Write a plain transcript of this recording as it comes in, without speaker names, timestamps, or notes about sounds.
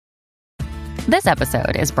This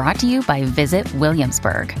episode is brought to you by Visit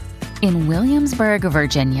Williamsburg. In Williamsburg,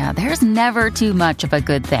 Virginia, there's never too much of a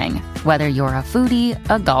good thing. Whether you're a foodie,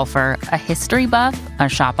 a golfer, a history buff, a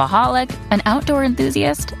shopaholic, an outdoor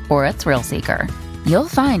enthusiast, or a thrill seeker, you'll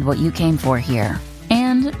find what you came for here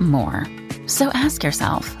and more. So ask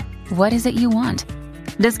yourself, what is it you want?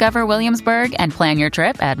 Discover Williamsburg and plan your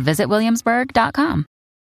trip at visitwilliamsburg.com.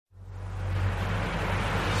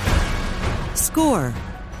 Score,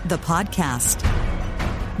 the podcast.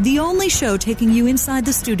 The only show taking you inside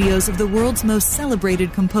the studios of the world's most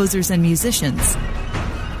celebrated composers and musicians.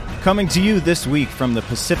 Coming to you this week from the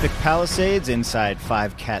Pacific Palisades inside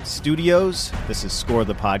Five Cat Studios. This is Score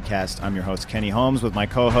the Podcast. I'm your host, Kenny Holmes, with my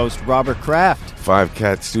co-host, Robert Kraft. Five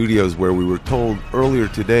Cat Studios, where we were told earlier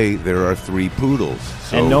today there are 3 poodles.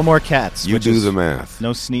 So and no more cats. You do the math.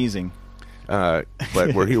 No sneezing.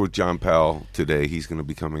 But we're here with John Powell today. He's going to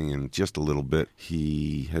be coming in just a little bit.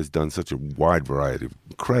 He has done such a wide variety of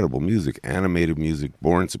incredible music, animated music,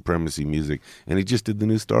 Bourne Supremacy music, and he just did the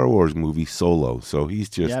new Star Wars movie, Solo. So he's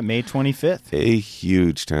just May 25th. A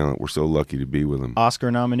huge talent. We're so lucky to be with him.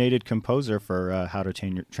 Oscar-nominated composer for How to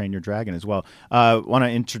Train Your Dragon as well. Want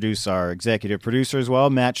to introduce our executive producer as well,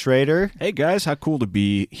 Matt Schrader. Hey guys, how cool to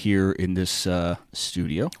be here in this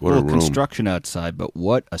studio. What a little room. Construction outside, but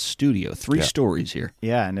what a studio. 3 stories here.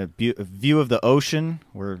 Yeah, and a view of the ocean.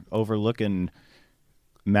 We're overlooking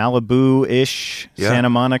Malibu-ish, Santa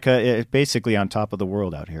Monica, basically on top of the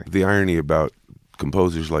world out here. The irony about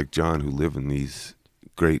composers like John who live in these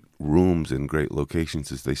great rooms and great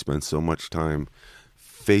locations is they spend so much time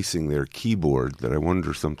facing their keyboard that I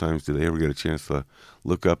wonder sometimes, do they ever get a chance to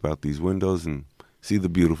look up out these windows and see the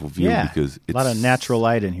beautiful view? Because it's a lot of natural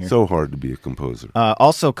light in here. So hard to be a composer.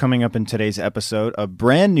 Also coming up in today's episode, a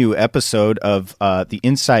brand new episode of The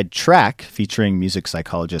Inside Track featuring music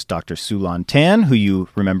psychologist Dr. Sulan Tan, who you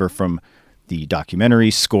remember from the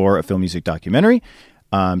documentary Score, a film music documentary.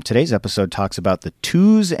 Today's episode talks about the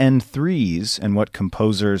 2s and 3s and what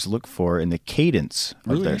composers look for in the cadence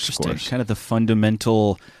of Really their interesting. scores. Kind of the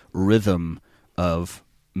fundamental rhythm of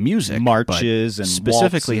music. Marches but and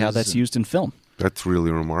specifically how waltzes that's and- used in film. That's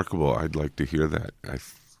really remarkable. I'd like to hear that. I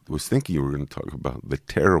was thinking you were going to talk about the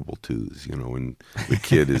terrible 2s, when the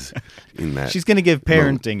kid is in that. She's going to give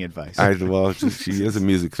parenting advice. She is a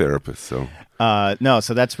music therapist, so.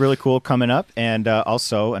 So that's really cool coming up. And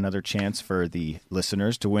also another chance for the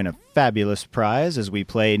listeners to win a fabulous prize as we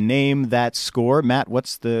play Name That Score. Matt,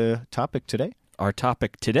 what's the topic today? Our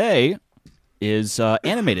topic today is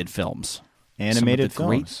animated films. Animated Some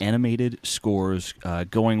of the films. great animated scores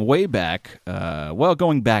going way back,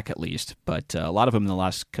 going back at least, but a lot of them in the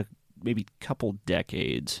last maybe couple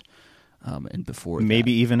decades and before that.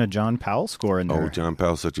 Maybe even a John Powell score in there. Oh, John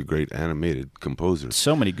Powell's such a great animated composer.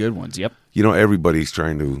 So many good ones, yep. Everybody's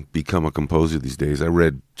trying to become a composer these days. I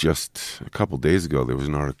read just a couple days ago, there was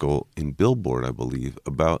an article in Billboard, I believe,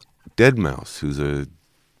 about Deadmau5, who's a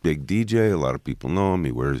big DJ. A lot of people know him.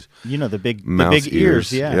 He wears the big mouse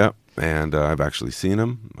ears. Yeah. Yep. And I've actually seen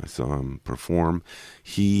him. I saw him perform.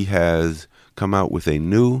 He has come out with a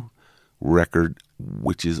new record,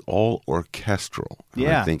 which is all orchestral. And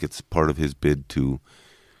I think it's part of his bid to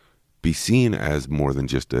be seen as more than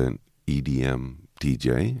just an EDM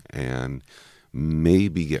DJ and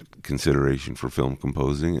maybe get consideration for film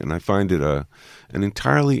composing. And I find it an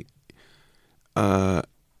entirely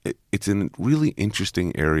it's a really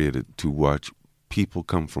interesting area to watch people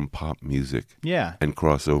come from pop music and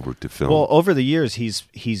cross over to film. Well, over the years,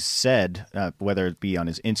 he's said, whether it be on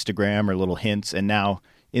his Instagram or little hints, and now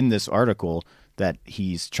in this article, that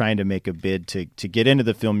he's trying to make a bid to get into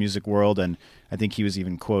the film music world. And I think he was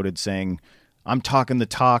even quoted saying, "I'm talking the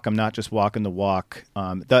talk, I'm not just walking the walk."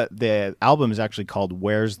 The album is actually called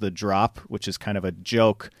Where's the Drop, which is kind of a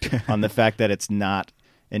joke on the fact that it's not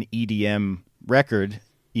an EDM record,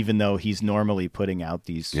 even though he's normally putting out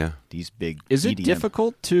these big Is it EDM.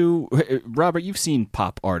 difficult to, Robert, you've seen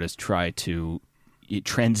pop artists try to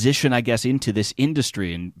transition, I guess, into this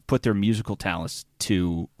industry and put their musical talents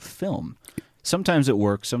to film. Sometimes it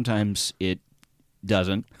works, sometimes it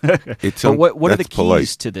doesn't. But what are the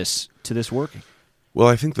keys to this working? Well,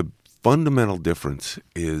 I think the fundamental difference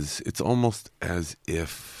is it's almost as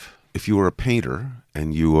if you were a painter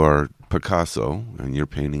and you are Picasso and you're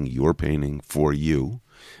painting for you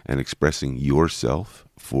and expressing yourself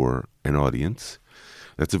for an audience.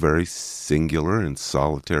 That's a very singular and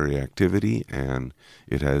solitary activity, and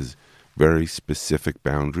it has very specific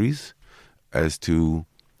boundaries as to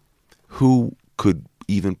who could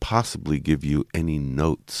even possibly give you any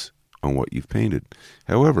notes on what you've painted.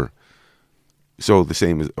 However, So the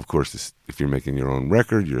same as, of course, if you're making your own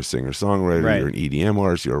record, you're a singer-songwriter, Right. you're an EDM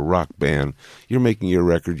artist, you're a rock band, you're making your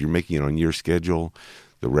record, you're making it on your schedule.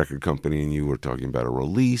 The record company and you are talking about a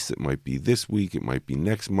release. It might be this week, it might be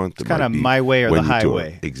next month. It's kind of my way or the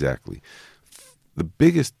highway. Exactly. The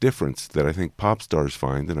biggest difference that I think pop stars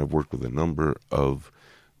find, and I've worked with a number of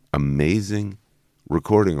amazing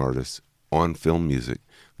recording artists on film music,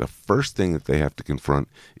 the first thing that they have to confront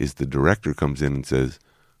is the director comes in and says,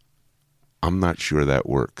 I'm not sure that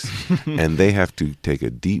works. And they have to take a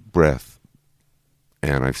deep breath.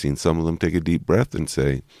 And I've seen some of them take a deep breath and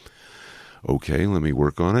say, okay, let me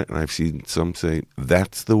work on it. And I've seen some say,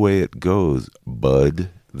 that's the way it goes, bud.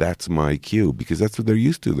 That's my cue. Because that's what they're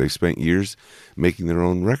used to. They've spent years making their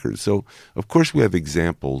own records. So, of course, we have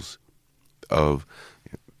examples of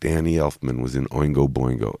Danny Elfman was in Oingo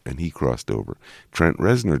Boingo, and he crossed over. Trent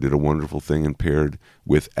Reznor did a wonderful thing and paired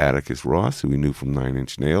with Atticus Ross, who we knew from Nine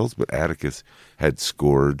Inch Nails, but Atticus had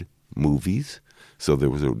scored movies, so there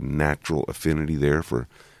was a natural affinity there for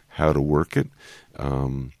how to work it.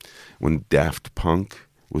 When Daft Punk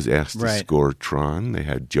was asked to score Tron, they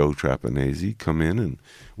had Joe Trapanese come in and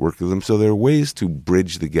work with them. So there are ways to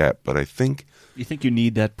bridge the gap, but I think... You think you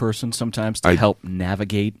need that person sometimes to help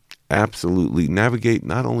navigate? Absolutely. Navigate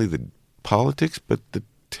not only the politics, but the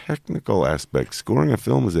technical aspects. Scoring a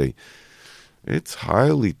film it's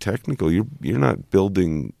highly technical. You're not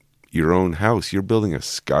building your own house. You're building a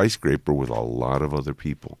skyscraper with a lot of other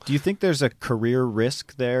people. Do you think there's a career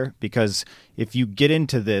risk there? Because if you get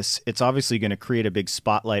into this, it's obviously going to create a big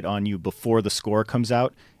spotlight on you before the score comes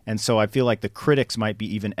out. And so I feel like the critics might be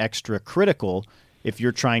even extra critical if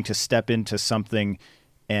you're trying to step into something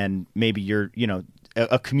and maybe you're,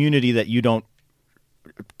 a community that you don't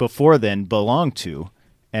before then belong to,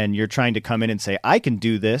 and you're trying to come in and say, I can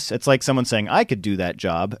do this. It's like someone saying, I could do that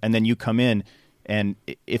job. And then you come in, and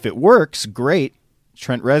if it works, great.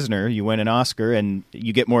 Trent Reznor, you win an Oscar and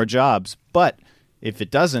you get more jobs. But if it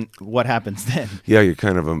doesn't, what happens then? Yeah, you're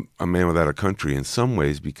kind of a man without a country in some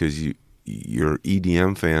ways, because your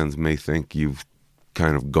EDM fans may think you've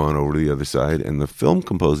kind of gone over to the other side. And the film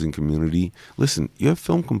composing community, listen, you have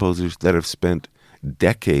film composers that have spent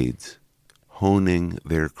decades honing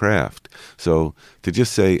their craft. So to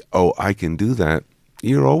just say, oh, I can do that,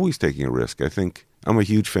 you're always taking a risk. I think I'm a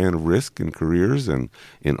huge fan of risk in careers and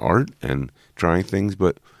in art and trying things,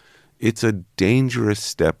 but it's a dangerous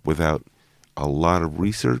step without a lot of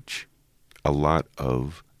research, a lot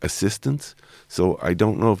of assistance. So I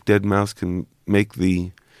don't know if Deadmau5 can make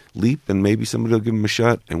the leap, and maybe somebody will give them a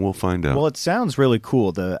shot, and we'll find out. Well, it sounds really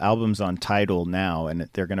cool. The album's on Tidal now, and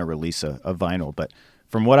they're going to release a vinyl. But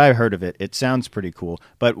from what I heard of it, it sounds pretty cool.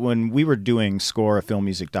 But when we were doing Score, a film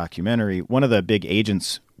music documentary, one of the big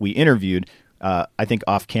agents we interviewed, I think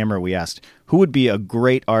off camera, we asked, who would be a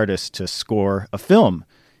great artist to score a film?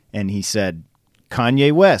 And he said,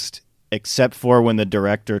 Kanye West, except for when the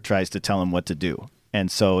director tries to tell him what to do.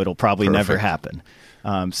 And so it'll probably never happen.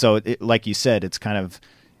 So like you said, it's kind of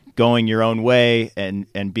going your own way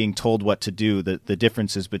and being told what to do. The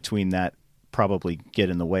differences between that probably get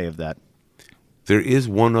in the way of that. There is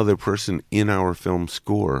one other person in our film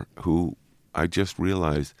score who I just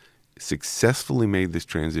realized successfully made this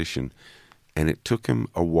transition, and it took him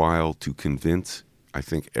a while to convince, I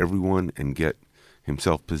think, everyone and get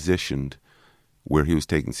himself positioned where he was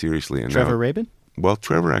taken seriously. And Trevor Rabin? Well,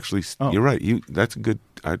 Trevor actually, you're right. That's a good,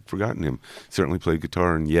 I'd forgotten him. Certainly played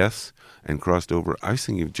guitar in Yes and crossed over. I was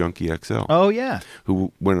thinking of Junkie XL. Oh, yeah.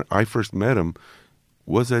 Who, when I first met him,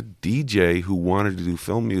 was a DJ who wanted to do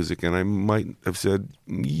film music, and I might have said,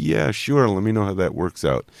 yeah, sure, let me know how that works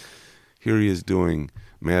out. Here he is doing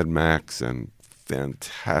Mad Max and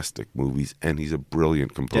fantastic movies, and he's a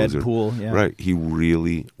brilliant composer. Deadpool, yeah. Right. He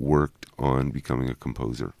really worked on becoming a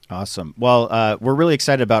composer. Awesome. Well, we're really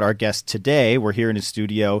excited about our guest today. We're here in his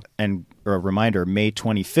studio, and a reminder, May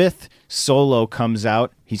 25th, Solo comes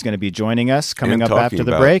out. He's going to be joining us coming up after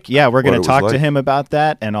the break. Yeah, we're going to talk to him about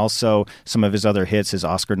that, and also some of his other hits, his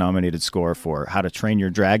Oscar-nominated score for How to Train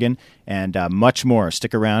Your Dragon, and much more.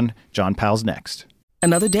 Stick around. John Powell's next.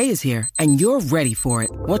 Another day is here, and you're ready for it.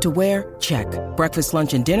 What to wear? Check. Breakfast,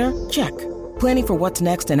 lunch, and dinner? Check. Planning for what's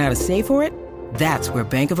next and how to save for it? That's where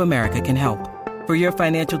Bank of America can help. For your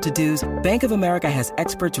financial to-dos, Bank of America has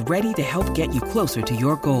experts ready to help get you closer to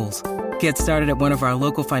your goals. Get started at one of our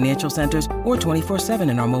local financial centers or 24/7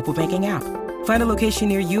 in our mobile banking app. Find a location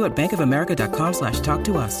near you at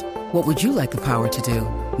bankofamerica.com/talktous. What would you like the power to do?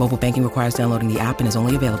 Mobile banking requires downloading the app and is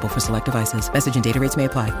only available for select devices. Message and data rates may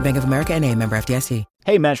apply. Bank of America NA, member FDIC.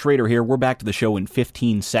 Hey, Matt Schrader here. We're back to the show in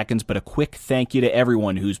 15 seconds, but a quick thank you to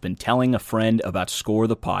everyone who's been telling a friend about Score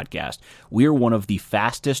the Podcast. We're one of the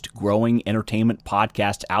fastest growing entertainment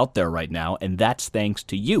podcasts out there right now, and that's thanks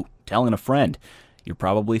to you telling a friend. You're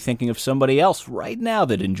probably thinking of somebody else right now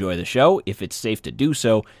that'd enjoy the show. If it's safe to do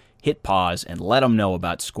so, hit pause and let them know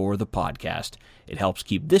about Score the Podcast. It helps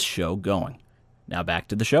keep this show going. Now back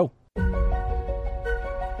to the show.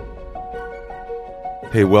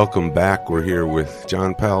 Hey, welcome back. We're here with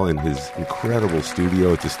John Powell in his incredible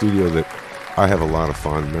studio. It's a studio that I have a lot of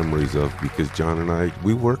fond memories of because John and I,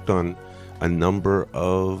 we worked on a number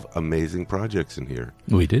of amazing projects in here.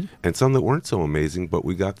 We did. And some that weren't so amazing, but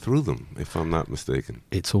we got through them, if I'm not mistaken.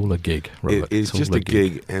 It's all a gig, Robert. It's just a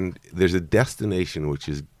gig, and there's a destination, which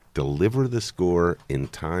is deliver the score in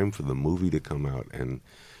time for the movie to come out. And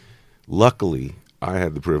luckily, I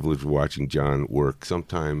had the privilege of watching John work,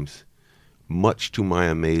 sometimes much to my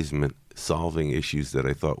amazement, solving issues that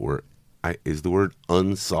I thought were, is the word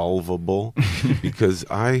unsolvable? Because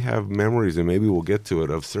I have memories, and maybe we'll get to it,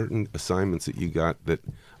 of certain assignments that you got that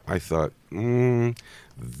I thought,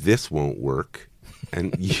 this won't work.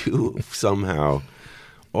 And you somehow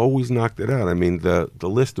always knocked it out. I mean, the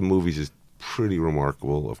list of movies is pretty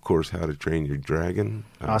remarkable. Of course, How to Train Your Dragon.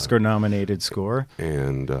 Oscar-nominated score.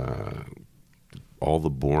 And all the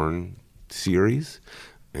Bourne series.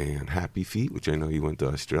 And Happy Feet, which I know you went to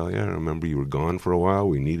Australia. I remember you were gone for a while.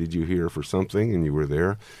 We needed you here for something, and you were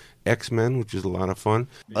there. X-Men, which is a lot of fun.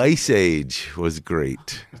 Ice Age was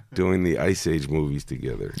great, doing the Ice Age movies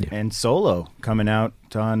together. Yeah. And Solo, coming out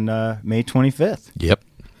on May 25th. Yep.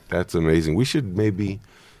 That's amazing. We should maybe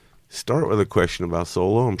start with a question about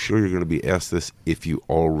Solo. I'm sure you're going to be asked this if you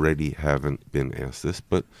already haven't been asked this,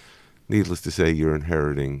 but needless to say, you're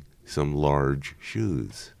inheriting some large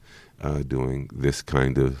shoes. Doing this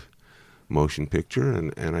kind of motion picture,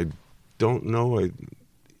 and I don't know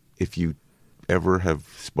if you ever have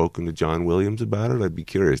spoken to John Williams about it. I'd be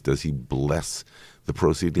curious. Does he bless the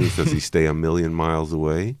proceedings? Does he stay a million miles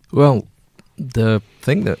away? Well, the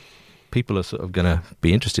thing that people are sort of going to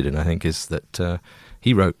be interested in, I think, is that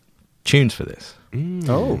he wrote tunes for this.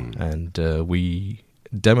 And we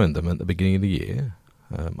demoed them at the beginning of the year.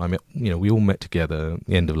 We all met together at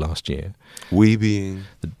the end of last year. We being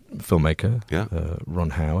the filmmaker, yeah, Ron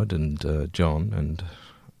Howard and John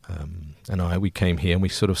and I. We came here and we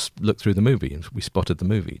sort of looked through the movie and we spotted the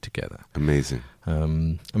movie together. Amazing.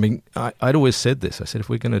 I'd always said this. I said, if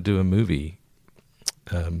we're going to do a movie,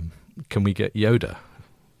 can we get Yoda?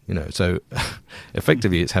 So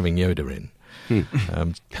effectively, it's having Yoda in.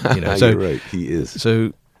 You're right. He is.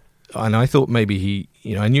 So, and I thought maybe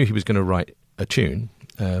he, I knew he was going to write a tune.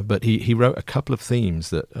 But he wrote a couple of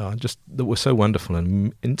themes that were so wonderful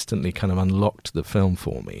and instantly kind of unlocked the film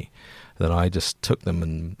for me that I just took them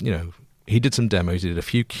and, he did some demos, he did a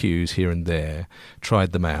few cues here and there,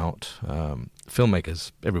 tried them out.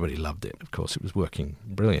 Filmmakers, everybody loved it. Of course, it was working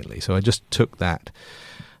brilliantly. So I just took that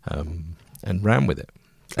and ran with it.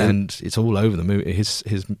 And it's all over the movie. His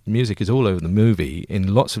music is all over the movie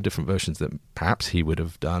in lots of different versions that perhaps he would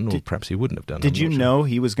have done or perhaps he wouldn't have done. Did you know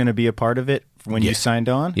he was going to be a part of it when you signed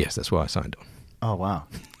on? Yes, that's why I signed on. Oh, wow.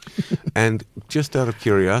 And just out of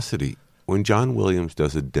curiosity, when John Williams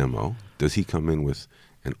does a demo, does he come in with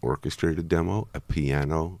an orchestrated demo, a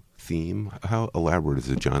piano theme? How elaborate is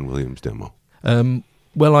a John Williams demo?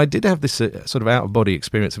 Well, I did have this sort of out-of-body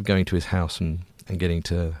experience of going to his house and getting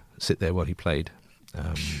to sit there while he played.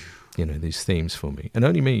 These themes for me, and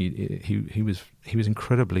only me. He was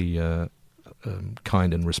incredibly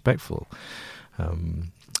kind and respectful, so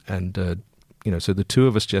the two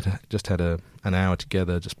of us just had an hour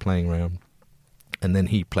together, just playing around, and then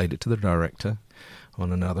he played it to the director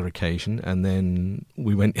on another occasion, and then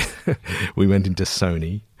we went into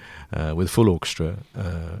Sony with full orchestra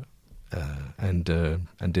and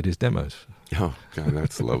did his demos. Oh, God,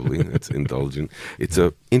 that's lovely. That's indulgent. It's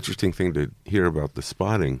an interesting thing to hear about the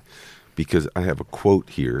spotting because I have a quote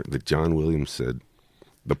here that John Williams said,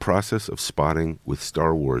 "The process of spotting with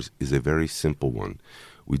Star Wars is a very simple one.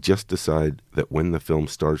 We just decide that when the film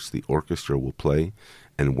starts, the orchestra will play,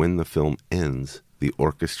 and when the film ends, the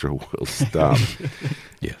orchestra will stop."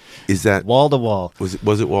 Yeah. Is that wall to wall? Was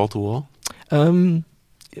it wall to wall?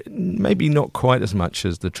 Maybe not quite as much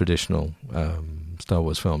as the traditional Star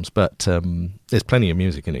Wars films, but there's plenty of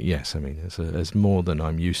music in it. Yes, I mean it's more than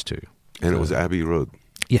I'm used to. And it was Abbey Road.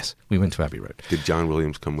 Yes, we went to Abbey Road. Did John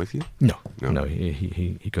Williams come with you? No,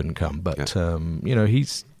 he couldn't come. But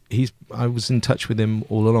he's I was in touch with him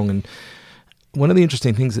all along, and one of the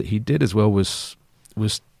interesting things that he did as well was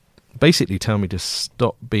basically tell me to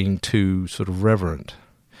stop being too sort of reverent.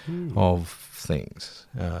 of things,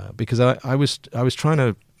 because I was trying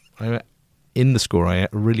to, in the score, I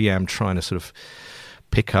really am trying to sort of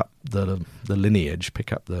pick up the lineage,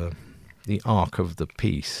 pick up the arc of the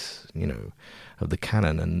piece, of the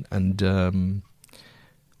canon, and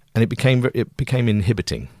it became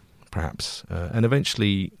inhibiting, perhaps. And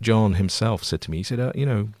eventually, John himself said to me, he said,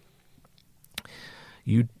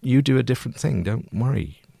 you do a different thing. Don't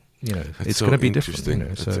worry. It's so going to be different.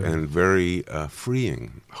 And very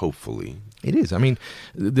freeing, hopefully. It is. I mean,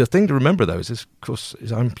 the thing to remember, though, is of course,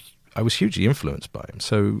 I was hugely influenced by him.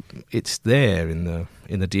 So it's there in the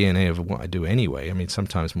DNA of what I do anyway. I mean,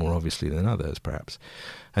 sometimes more obviously than others, perhaps.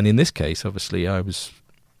 And in this case, obviously, I was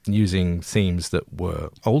using themes that were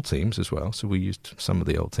old themes as well. So we used some of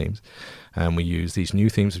the old themes, and we used these new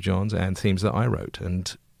themes of John's and themes that I wrote,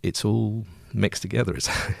 and it's all mixed together.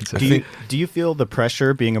 Do you feel the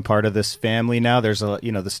pressure being a part of this family now? There's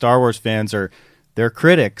the Star Wars fans they're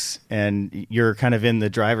critics, and you're kind of in the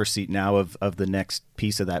driver's seat now of the next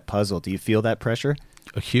piece of that puzzle. Do you feel that pressure?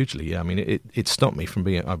 Hugely, yeah. I mean, it stopped me from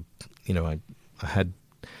being. I had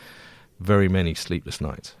very many sleepless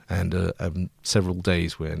nights and several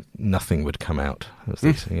days where nothing would come out.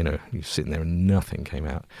 You're sitting there and nothing came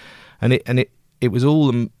out, and it was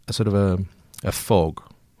all a sort of a fog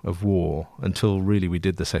of war until really we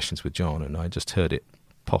did the sessions with John, and I just heard it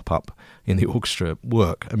pop up in the orchestra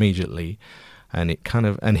work immediately, and it kind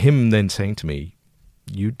of, and him then saying to me,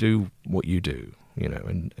 "You do what you do,"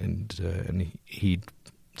 and he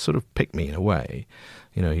sort of picked me in a way.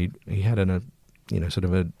 He had sort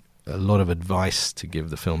of a lot of advice to give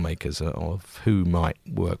the filmmakers of who might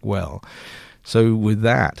work well. So with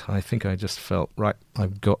that, I think I just felt, right,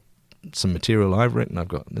 I've got some material I've written, I've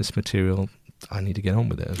got this material, I need to get on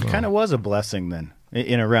with it as well. It kind of was a blessing then,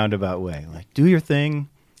 in a roundabout way. Like, do your thing.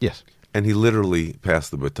 Yes. And he literally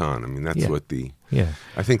passed the baton. I mean, that's what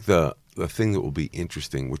I think the thing that will be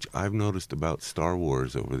interesting, which I've noticed about Star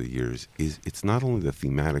Wars over the years, is it's not only the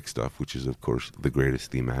thematic stuff, which is, of course, the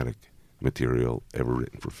greatest thematic material ever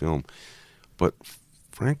written for film, but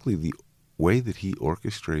frankly, the way that he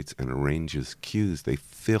orchestrates and arranges cues, they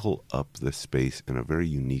fill up the space in a very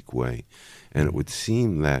unique way. And it would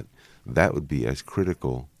seem that would be as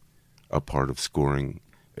critical a part of scoring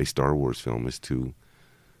a Star Wars film as to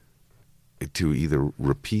either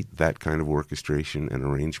repeat that kind of orchestration and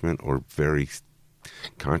arrangement or very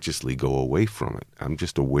consciously go away from it. I'm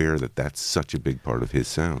just aware that that's such a big part of his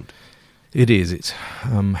sound. It is. It's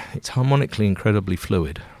harmonically incredibly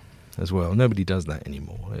fluid as well. Nobody does that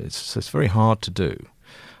anymore. It's very hard to do.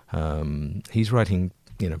 He's writing,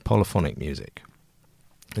 polyphonic music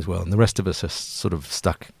as well, and the rest of us are sort of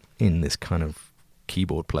stuck in this kind of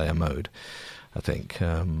keyboard player mode, I think.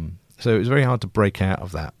 So it was very hard to break out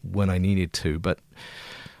of that when I needed to, but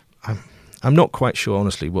I'm not quite sure,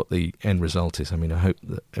 honestly, what the end result is. I mean, I hope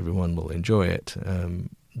that everyone will enjoy it,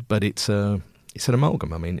 but it's an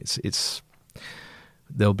amalgam. I mean, it's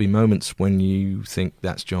there'll be moments when you think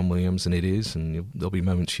that's John Williams, and it is, and there'll be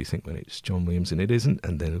moments you think when it's John Williams and it isn't,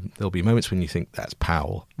 and then there'll be moments when you think that's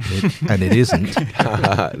Powell, and it isn't.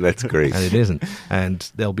 That's great. And it isn't.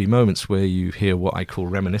 And there'll be moments where you hear what I call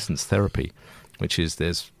reminiscence therapy, which is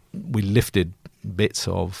we lifted bits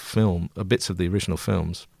of film, bits of the original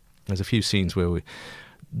films. There's a few scenes where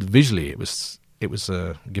visually it was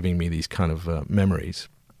giving me these kind of memories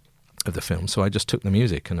of the film. So I just took the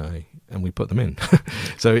music and we put them in.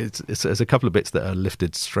 So there's a couple of bits that are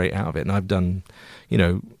lifted straight out of it, and I've done,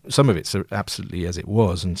 some of it's absolutely as it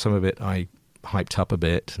was, and some of it I hyped up a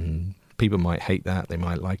bit, and people might hate that, they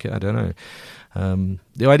might like it, I don't know.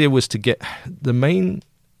 The idea was to get the main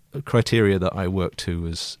criteria that I worked to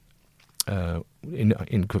was in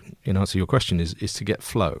answer to your question is to get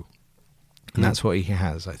flow, and that's what he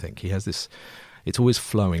has. I think he has this. It's always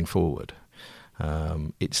flowing forward.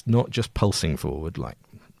 It's not just pulsing forward like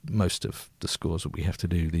most of the scores that we have to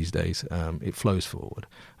do these days. It flows forward,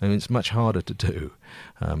 and it's much harder to do.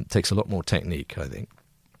 It takes a lot more technique, I think.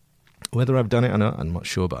 Whether I've done it or not, I'm not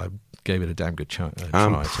sure, but I gave it a damn good try.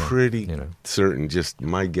 I'm pretty certain. Just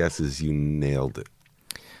my guess is you nailed it.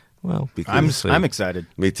 Well, I'm excited.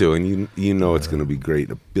 Me too, and it's going to be great.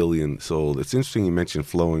 1 billion sold. It's interesting you mentioned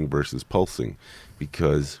flowing versus pulsing,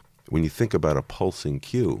 because when you think about a pulsing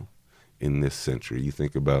cue in this century, you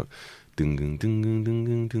think about ding ding ding ding ding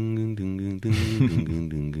ding ding ding ding ding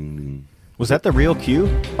ding ding. Was that the real cue?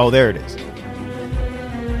 Oh, there it is.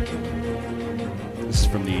 This is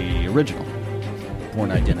from the original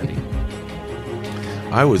Bourne Identity.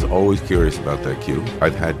 I was always curious about that cue.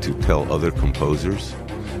 I've had to tell other composers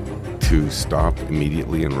to stop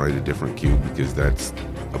immediately and write a different cue, because that's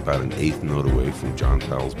about an eighth note away from John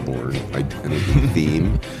Powell's Bourne identity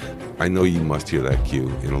theme. I know you must hear that cue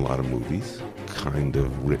in a lot of movies, kind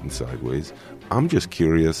of written sideways. I'm just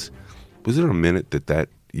curious, was there a minute that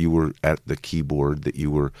you were at the keyboard, that you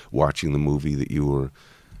were watching the movie, that you were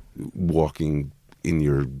walking in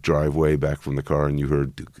your driveway back from the car and you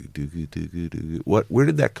heard where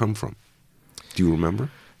did that come from? Do you remember?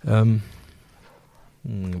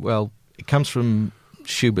 Well, it comes from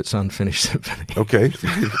Schubert's Unfinished Symphony. Okay,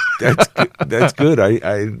 that's good.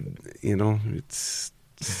 I it's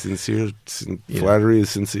sincere. Flattery is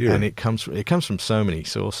sincere, and it comes from so many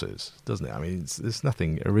sources, doesn't it? I mean, there's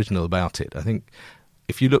nothing original about it. I think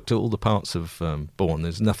if you looked at all the parts of Bourne,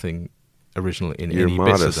 there's nothing original in any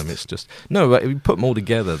bits of them. It's just but if you put them all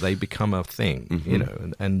together, they become a thing,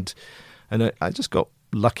 mm-hmm. And I just got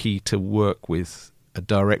lucky to work with a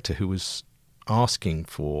director who was asking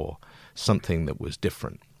for something that was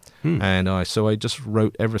different, and I just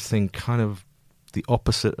wrote everything kind of the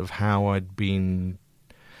opposite of how I'd been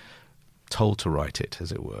told to write it,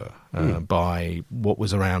 as it were, by what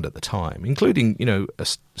was around at the time, including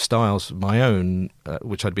styles of my own,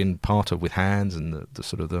 which I'd been part of with Hands and the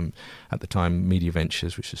sort of at the time Media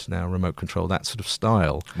Ventures, which is now Remote Control, that sort of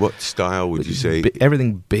style. What style would you say?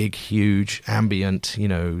 Everything big, huge, ambient,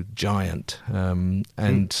 giant,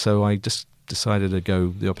 and so I just decided to go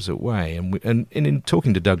the opposite way. And in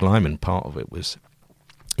talking to Doug Liman, part of it was,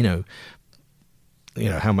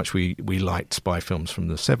 how much we liked spy films from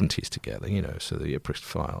the 70s together, so the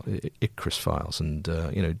Icarus Files and,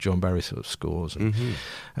 John Barry sort of scores.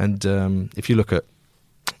 And if you look at,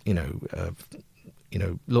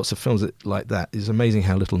 lots of films like that, it's amazing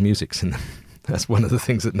how little music's in them. That's one of the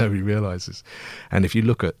things that nobody realizes. And if you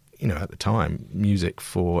look at, at the time, music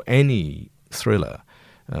for any thriller,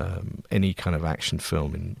 any kind of action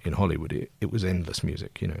film in Hollywood, it was endless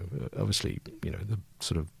music. Obviously, the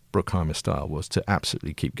sort of Bruckheimer style was to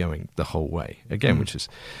absolutely keep going the whole way. Again, which has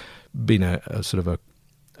been a sort of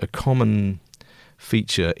a common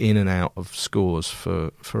feature in and out of scores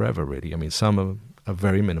for forever, really. I mean, some are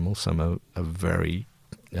very minimal, some are very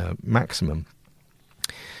maximum.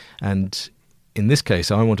 And in this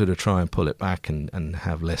case, I wanted to try and pull it back and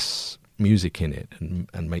have less music in it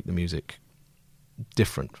and make the music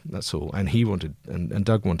different. That's all. And he wanted, and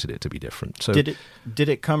Doug wanted it to be different. So did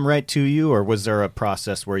it come right to you, or was there a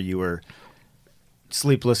process where you were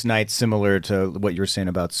sleepless nights similar to what you were saying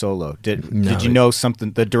about Solo? Did you know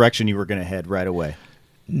something, the direction you were going to head right away?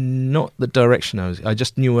 Not the direction I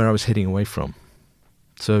just knew where I was heading away from.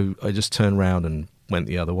 So I just turned around and went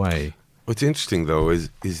the other way. What's interesting, though,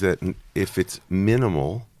 is that if it's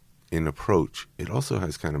minimal in approach, it also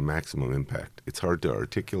has kind of maximum impact. It's hard to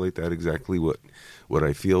articulate that exactly what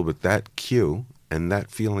I feel, but that cue and that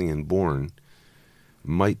feeling in Bourne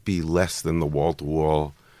might be less than the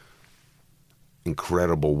wall-to-wall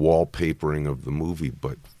incredible wallpapering of the movie,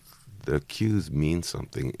 but the cues mean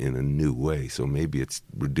something in a new way. So maybe it's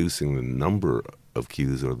reducing the number of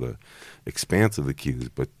cues or the expanse of the cues,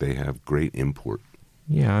 but they have great import.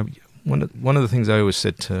 Yeah, one of the things I always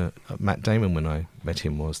said to Matt Damon when I met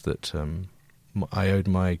him was that I owed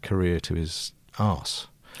my career to his arse.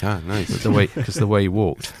 Ah, nice. Because the way he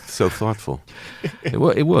walked. So thoughtful. It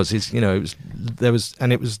was. It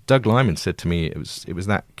was Doug Liman said to me, it was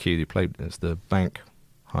that cue he played as the bank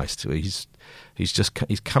heist.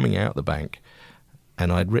 He's coming out the bank,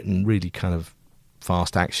 and I'd written really kind of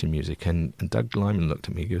fast action music, and Doug Liman looked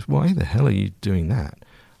at me. He goes, "Why the hell are you doing that?"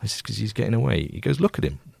 I said, "Because he's getting away." He goes, "Look at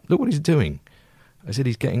him. Look what he's doing." I said,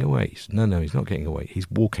 "He's getting away." He said, No, he's not getting away. He's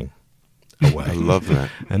walking away. I love that.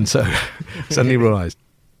 And so suddenly realized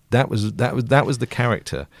that was the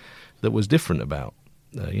character that was different about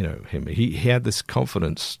him. He had this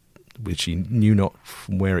confidence, which he knew not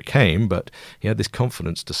from where it came, but he had this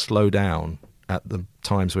confidence to slow down at the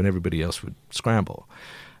times when everybody else would scramble,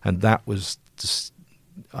 and that was just,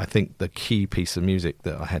 I think, the key piece of music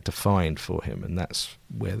that I had to find for him, and that's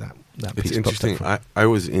where that piece It's interesting. I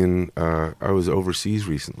was overseas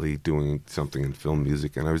recently doing something in film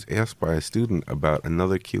music, and I was asked by a student about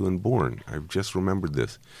another cue in Bourne. I've just remembered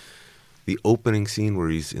this. The opening scene where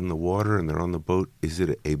he's in the water and they're on the boat, is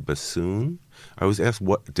it a bassoon? I was asked,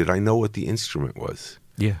 did I know what the instrument was?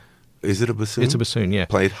 Yeah. Is it a bassoon? It's a bassoon, yeah.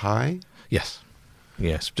 Played high? Yes.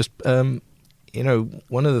 Just, one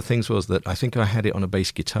of the things was that I think I had it on a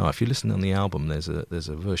bass guitar. If you listen on the album, there's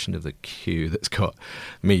a version of the cue that's got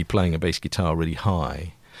me playing a bass guitar really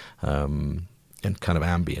high, and kind of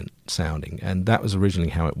ambient sounding, and that was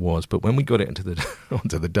originally how it was. But when we got it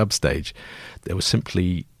onto the dub stage, there was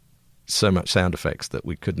simply so much sound effects that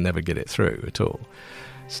we could never get it through at all.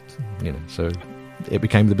 So it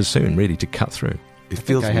became the bassoon really to cut through. It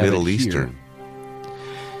feels I have Middle it here. Eastern.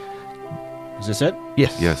 Is this it?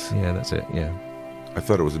 Yes. Yes. Yeah, that's it. Yeah. I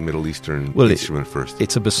thought it was a Middle Eastern Well, instrument first.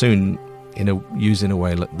 It's a bassoon used in a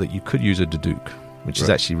way that you could use a duduk, which is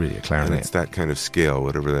Right. actually really a and clarinet. it's that kind of scale,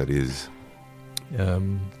 whatever that is.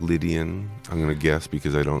 Lydian, I'm going to guess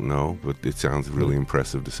because I don't know, but it sounds really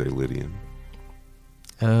impressive to say Lydian.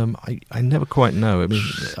 I never quite know. I mean,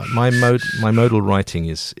 my modal writing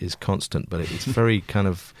is constant, but it's very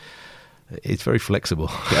it's very flexible.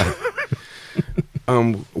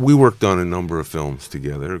 We worked on a number of films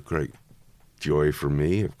together. Great joy for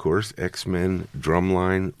me, of course. X-Men,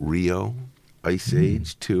 Drumline, Rio, Ice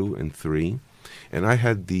Age 2 and 3. And I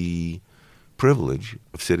had the privilege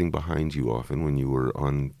of sitting behind you often when you were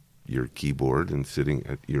on your keyboard and sitting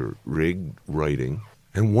at your rig writing.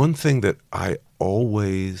 And one thing that I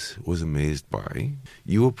always was amazed by,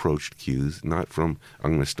 you approached cues not from,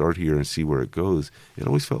 I'm going to start here and see where it goes. It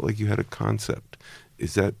always felt like you had a concept.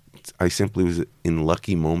 Is that, I simply was in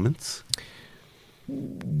lucky moments?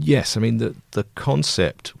 Yes, I mean, the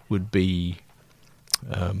concept would be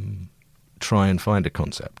try and find a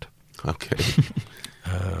concept. Okay.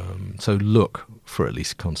 So look for at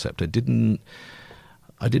least a concept. I didn't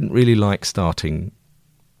really like starting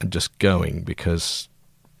and just going because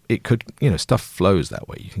it could, stuff flows that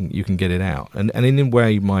way. You can get it out, and in a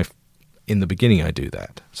way, in the beginning I do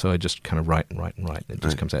that. So I just kind of write, and it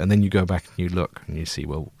just comes out, and then you go back and you look and you see,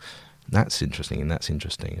 well, that's interesting,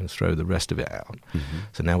 and throw the rest of it out. Mm-hmm.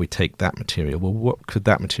 So now we take that material. Well, what could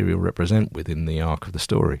that material represent within the arc of the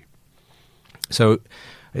story? So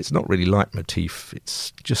it's not really leitmotif.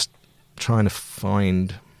 It's just trying to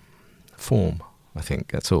find form, I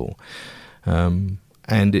think, that's all. And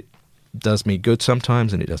it does me good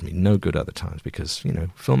sometimes, and it does me no good other times, because,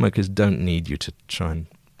 filmmakers don't need you to try and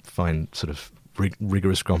find sort of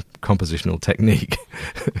rigorous compositional technique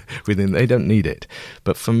within. They don't need it.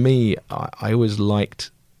 But for me, I always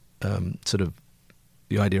liked sort of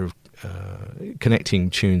the idea of connecting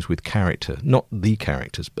tunes with character, not the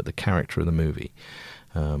characters, but the character of the movie.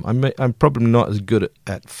 I'm probably not as good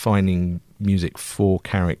at finding music for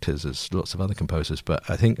characters as lots of other composers, but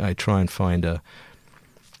I think I try and find a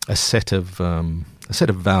set of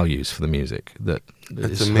values for the music that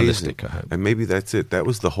That's is amazing. holistic, I hope. And maybe that's it. That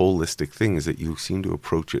was the holistic thing, is that you seem to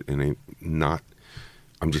approach it in a not,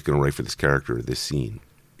 I'm just going to write for this character or this scene.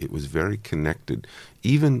 It was very connected.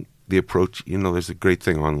 Even the approach, there's a great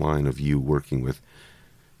thing online of you working with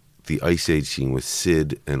the Ice Age scene with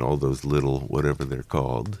Sid and all those little, whatever they're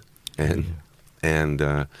called. And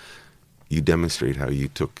you demonstrate how you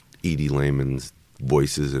took Edie Lehman's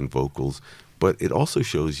voices and vocals, but it also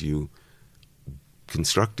shows you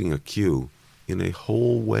constructing a cue in a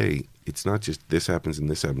whole way. It's not just this happens and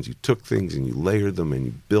this happens. You took things and you layered them and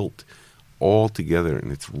you built all together,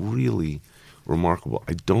 and it's really remarkable.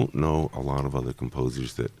 I don't know a lot of other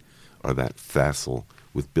composers that are that facile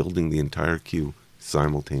with building the entire cue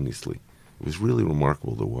simultaneously. It was really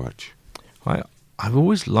remarkable to watch. I've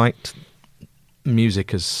always liked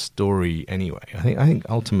music as story anyway. I think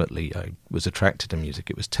ultimately I was attracted to music.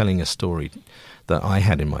 It was telling a story that I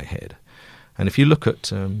had in my head. And if you look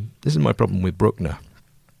at, this is my problem with Bruckner,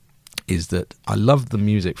 is that I love the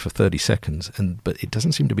music for 30 seconds, but it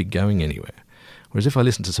doesn't seem to be going anywhere. Whereas if I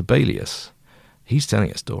listen to Sibelius, he's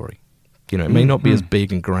telling a story. It may not be as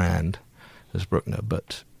big and grand as Bruckner,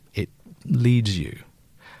 but it leads you.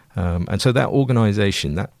 And so that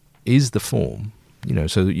organization, that is the form,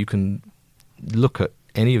 so that you can look at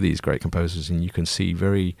any of these great composers and you can see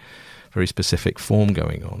very, very specific form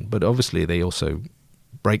going on. But obviously they also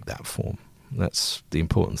break that form. That's the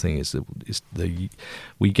important thing, is that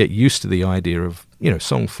we get used to the idea of,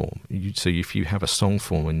 song form. So if you have a song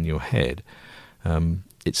form in your head,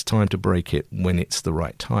 it's time to break it when it's the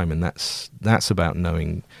right time. And that's about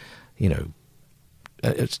knowing,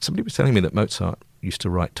 somebody was telling me that Mozart used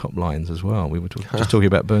to write top lines as well. We were just talking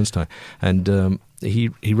about Bernstein, and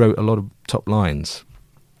he wrote a lot of top lines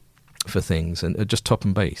for things, and just top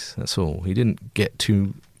and bass. That's all. He didn't get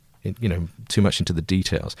too much into the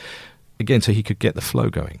details. Again, so he could get the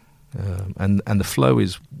flow going, and the flow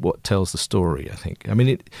is what tells the story, I think. I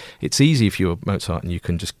mean, it's easy if you're Mozart and you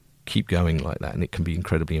can just keep going like that, and it can be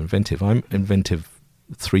incredibly inventive. I'm inventive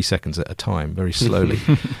 3 seconds at a time, very slowly.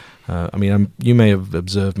 You may have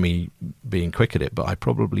observed me being quick at it, but I'd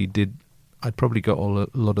probably got a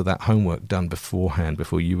lot of that homework done beforehand,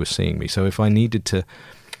 before you were seeing me. So if I needed to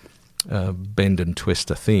bend and twist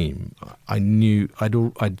a theme, I knew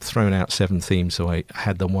I'd thrown out 7 themes, so I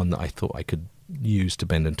had the one that I thought I could use to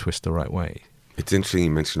bend and twist the right way. It's interesting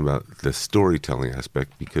you mentioned about the storytelling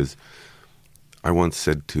aspect, because I once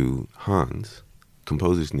said to Hans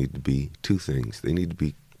composers need to be two things. They need to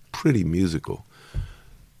be pretty musical,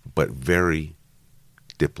 but very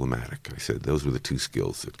diplomatic. I said those were the two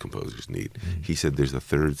skills that composers need. He said there's a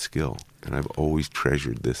third skill, and I've always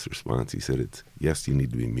treasured this response. He said it's, yes, you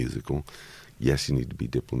need to be musical, yes, you need to be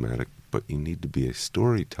diplomatic, but you need to be a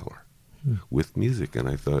storyteller with music. And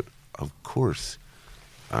I thought, of course,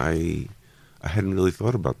 I hadn't really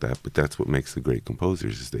thought about that, but that's what makes the great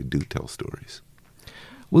composers, is they do tell stories.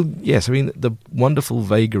 Well, yes, I mean, the wonderful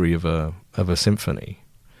vagary of a symphony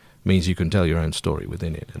means you can tell your own story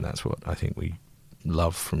within it, and that's what I think we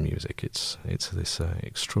love from music. It's this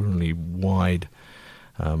extraordinarily wide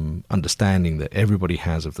understanding that everybody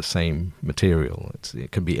has of the same material.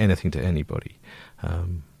 It can be anything to anybody,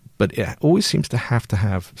 but it always seems to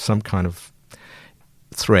have some kind of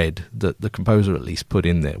thread that the composer at least put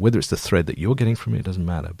in there. Whether it's the thread that you're getting from it doesn't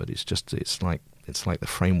matter, but it's like the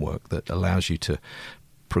framework that allows you to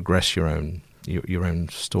progress your own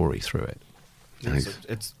story through it.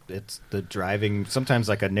 It's the driving, sometimes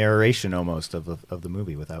like a narration almost of the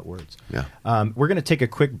movie without words. Yeah. We're going to take a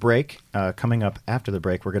quick break. Coming up after the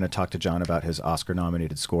break, we're going to talk to John about his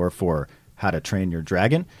Oscar-nominated score for How to Train Your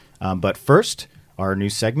Dragon. But first, our new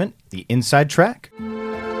segment, The Inside Track.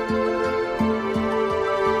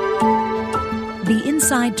 The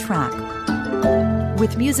Inside Track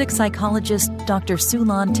with music psychologist Dr.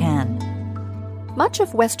 Sulan Tan. Much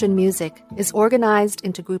of Western music is organized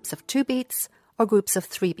into groups of 2 beats or groups of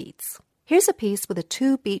 3 beats. Here's a piece with a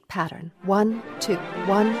 2-beat pattern. 1, 2,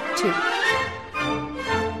 1, 2.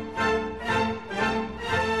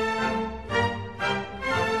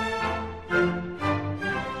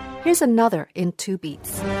 Here's another in 2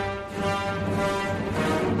 beats.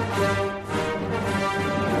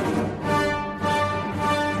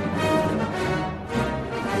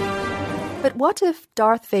 But what if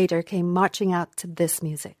Darth Vader came marching out to this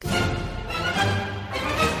music?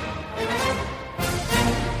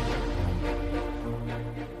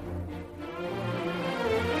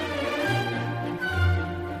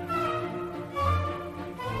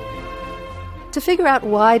 To figure out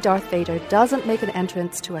why Darth Vader doesn't make an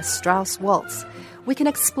entrance to a Strauss waltz, we can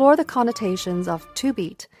explore the connotations of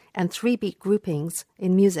 2-beat and 3-beat groupings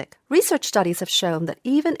in music. Research studies have shown that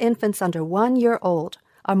even infants under 1 year old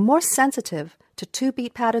are more sensitive to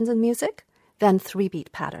 2-beat patterns in music than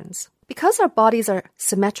 3-beat patterns. Because our bodies are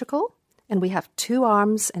symmetrical and we have 2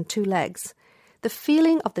 arms and 2 legs, the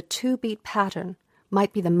feeling of the 2-beat pattern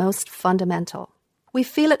might be the most fundamental. We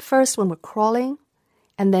feel it first when we're crawling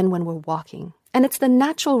and then when we're walking. And it's the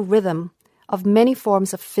natural rhythm of many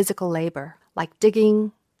forms of physical labor, like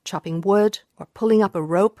digging, chopping wood, or pulling up a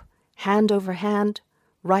rope, hand over hand,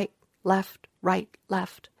 right, left, right,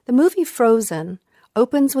 left. The movie Frozen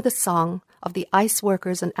opens with a song of the ice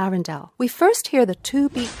workers in Arendelle. We first hear the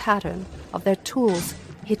 2-beat pattern of their tools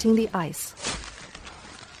hitting the ice.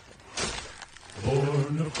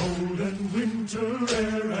 Born of cold and winter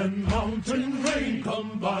air and mountain rain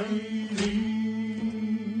combining,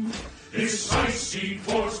 this icy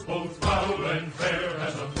force both foul and fair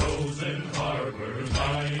has a frozen harbor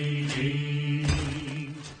mining.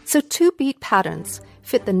 So 2-beat patterns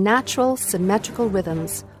fit the natural, symmetrical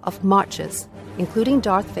rhythms of marches, including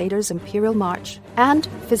Darth Vader's Imperial March, and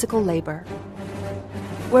physical labor.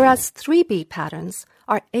 Whereas 3-beat patterns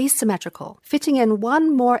are asymmetrical, fitting in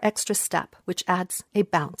one more extra step, which adds a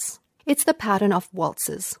bounce. It's the pattern of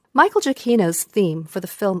waltzes. Michael Giacchino's theme for the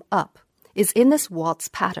film Up is in this waltz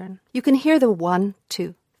pattern. You can hear the 1,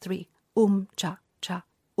 2, 3, cha, cha,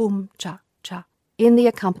 cha, cha in the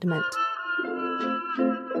accompaniment.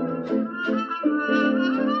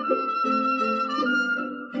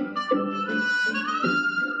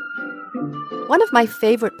 One of my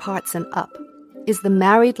favorite parts in Up is the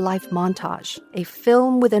married life montage, a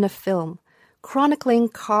film within a film, chronicling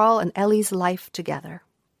Carl and Ellie's life together.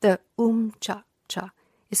 The cha, cha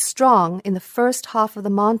is strong in the first half of the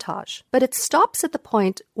montage, but it stops at the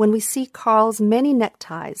point when we see Carl's many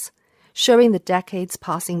neckties, showing the decades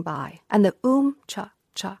passing by. And the cha,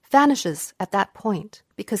 cha vanishes at that point,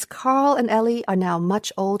 because Carl and Ellie are now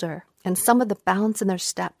much older, and some of the bounce in their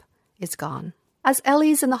step is gone. As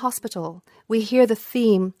Ellie's in the hospital, we hear the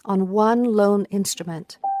theme on one lone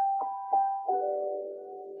instrument.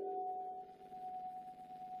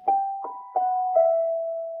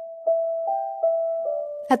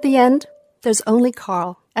 At the end, there's only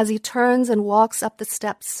Carl. As he turns and walks up the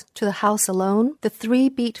steps to the house alone, the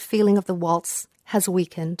 3-beat feeling of the waltz has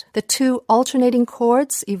weakened. The 2 alternating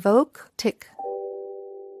chords evoke tick,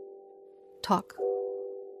 tock,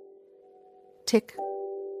 tick,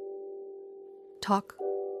 tock,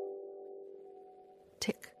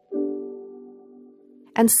 tick.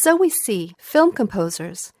 And so we see film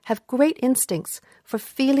composers have great instincts for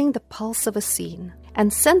feeling the pulse of a scene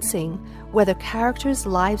and sensing whether characters'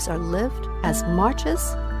 lives are lived as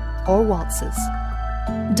marches or waltzes.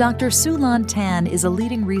 Dr. Sulan Tan is a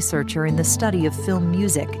leading researcher in the study of film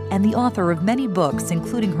music and the author of many books,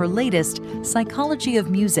 including her latest, Psychology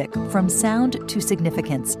of Music, From Sound to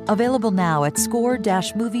Significance, available now at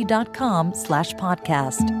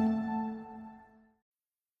score-movie.com/podcast.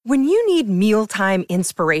 When you need mealtime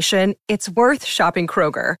inspiration, it's worth shopping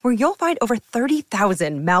Kroger, where you'll find over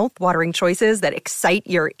 30,000 mouth-watering choices that excite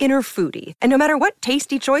your inner foodie. And no matter what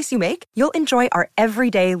tasty choice you make, you'll enjoy our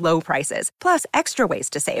everyday low prices, plus extra ways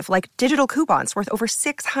to save, like digital coupons worth over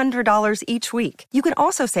 $600 each week. You can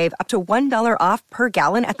also save up to $1 off per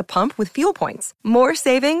gallon at the pump with fuel points. More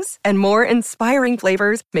savings and more inspiring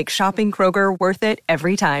flavors make shopping Kroger worth it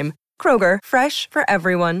every time. Kroger, fresh for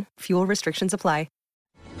everyone. Fuel restrictions apply.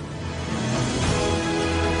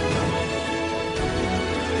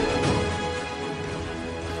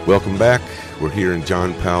 Welcome back. We're here in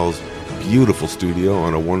John Powell's beautiful studio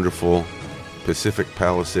on a wonderful Pacific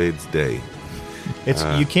Palisades day. It's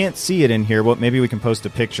you can't see it in here. Well, maybe we can post a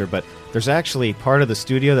picture, but there's actually part of the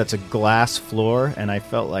studio that's a glass floor, and I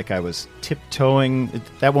felt like I was tiptoeing.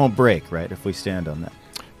 That won't break, right, if we stand on that?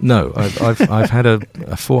 No, I've had a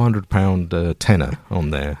 400-pound tenor on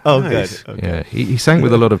there. Oh, nice. Good. Okay. Yeah, he sang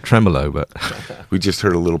with a lot of tremolo, but We just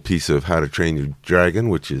heard a little piece of How to Train Your Dragon,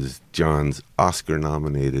 which is John's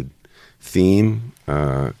Oscar-nominated theme.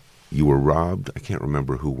 You Were Robbed. I can't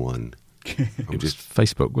remember who won. it was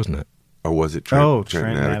Facebook, wasn't it? Or was it Trent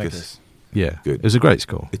Trent Atticus? Yeah, Good. It was a great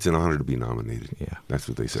score. It's an honor to be nominated. Yeah, That's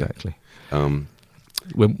what they say. exactly.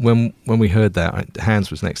 When we heard that, Hans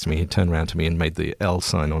was next to me. He turned around to me and made the L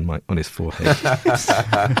sign on his forehead.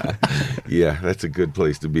 Yeah, that's a good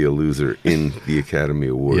place to be a loser in the Academy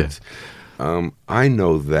Awards. Yeah. I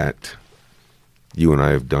know that you and I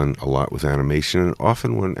have done a lot with animation, and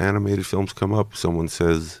often when animated films come up, someone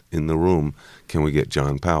says in the room, "Can we get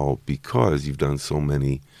John Powell?" Because you've done so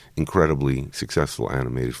many incredibly successful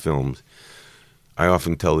animated films. I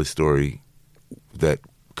often tell this story that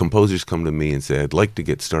composers come to me and say, "I'd like to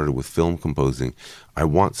get started with film composing. I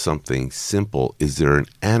want something simple. Is there an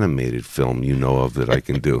animated film you know of that I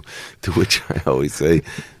can do?" To which I always say,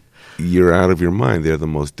 "You're out of your mind. They're the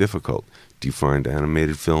most difficult." Do you find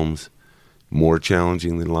animated films more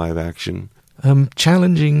challenging than live action?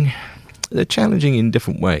 Challenging. They're challenging in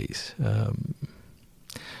different ways.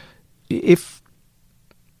 If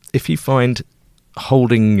you find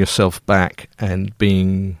holding yourself back and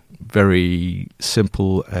being very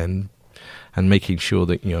simple and making sure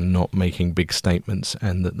that you're not making big statements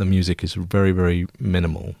and that the music is very, very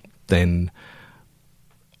minimal, then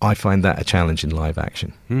I find that a challenge in live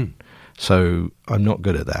action. So I'm not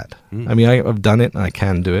good at that. I mean, I've done it and I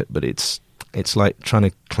can do it, but it's like trying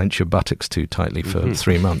to clench your buttocks too tightly for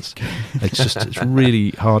 3 months. It's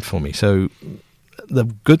really hard for me. So the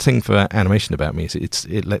good thing for animation about me is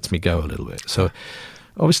it lets me go a little bit. So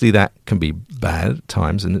obviously that can be bad at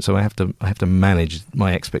times, and so I have to manage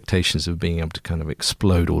my expectations of being able to kind of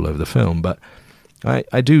explode all over the film. But I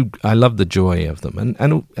love the joy of them,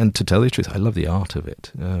 and to tell you the truth, I love the art of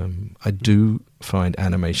it. I do find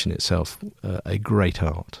animation itself a great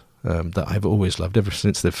art that I've always loved ever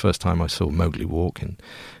since the first time I saw Mowgli walk in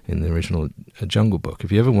the original Jungle Book.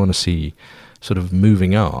 If you ever want to see sort of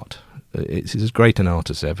moving art, it's as great an art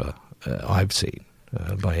as ever I've seen.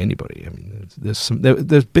 By anybody. I mean,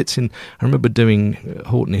 there's bits in. I remember doing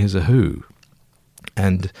Horton Hears a Who,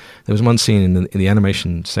 and there was one scene in the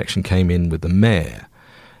animation section came in with the mayor,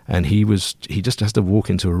 and he just has to walk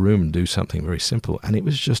into a room and do something very simple, and it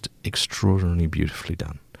was just extraordinarily beautifully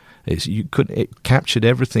done. It captured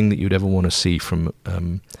everything that you'd ever want to see from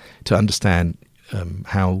to understand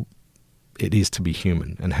how it is to be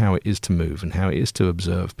human and how it is to move and how it is to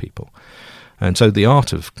observe people. And so the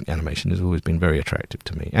art of animation has always been very attractive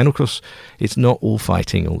to me. And of course, it's not all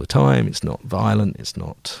fighting all the time. It's not violent. It's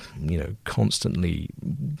not, constantly,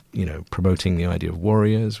 promoting the idea of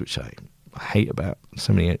warriors, which I hate about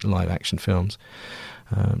so many live action films.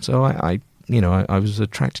 So I was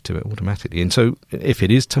attracted to it automatically. And so if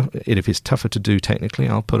it is tougher to do technically,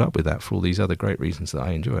 I'll put up with that for all these other great reasons that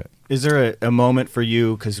I enjoy it. Is there a moment for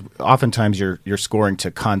you, because oftentimes you're scoring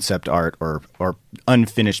to concept art or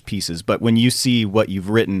unfinished pieces, but when you see what you've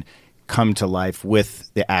written come to life with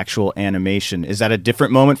the actual animation, is that a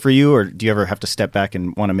different moment for you, or do you ever have to step back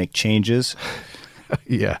and want to make changes?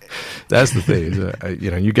 Yeah, that's the thing.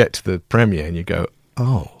 You get to the premiere and you go,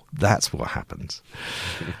 oh, that's what happens.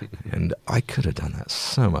 And I could have done that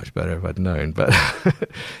so much better if I'd known. But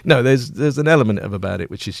no, there's an element about it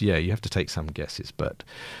which is, you have to take some guesses. But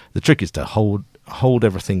the trick is to hold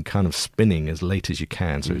everything kind of spinning as late as you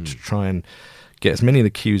can. So to try and get as many of the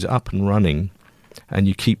cues up and running, and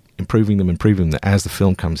you keep improving them as the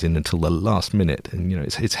film comes in until the last minute. And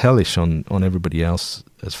it's hellish on everybody else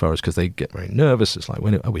as far as, because they get very nervous. It's like,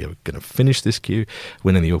 when are we going to finish this cue?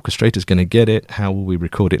 When are the orchestrator's going to get it? How will we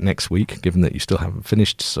record it next week, given that you still haven't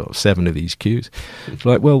finished sort of 7 of these cues? It's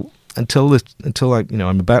like, well, until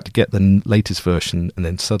I'm about to get the latest version, and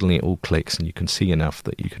then suddenly it all clicks and you can see enough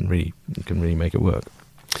that you can really make it work.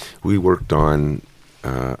 We worked on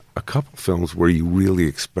a couple films where you really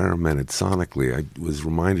experimented sonically. I was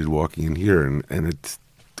reminded walking in here, and it's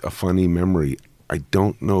a funny memory. I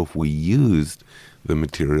don't know if we used the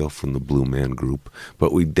material from the Blue Man Group,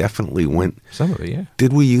 but we definitely went. Some of it, yeah.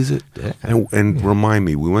 Did we use it? Yeah. And remind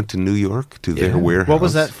me, we went to New York to their warehouse. What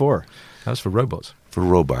was that for? That was for robots. For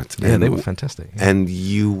robots. Yeah, they were fantastic. Yeah. And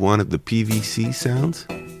you wanted the PVC sounds?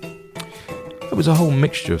 It was a whole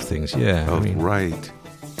mixture of things, yeah. Oh, right.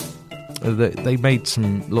 They made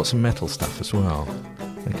lots of metal stuff as well.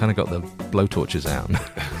 They kind of got the blowtorches out and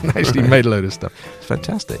actually made a load of stuff. It's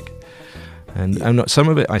fantastic. And some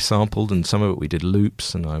of it I sampled, and some of it we did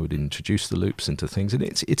loops, and I would introduce the loops into things, and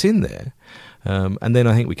it's in there. And then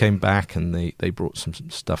I think we came back, and they brought some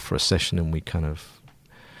stuff for a session, and we kind of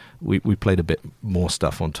we played a bit more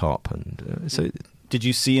stuff on top. And so, did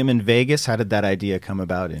you see him in Vegas? How did that idea come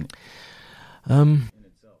about?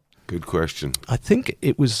 Good question. I think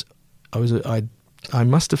it was. I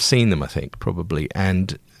must have seen them, I think, probably,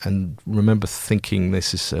 and remember thinking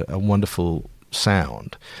this is a wonderful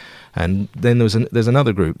sound. And then there's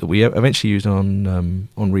another group that we eventually used on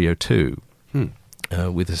Rio 2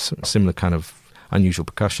 with a similar kind of unusual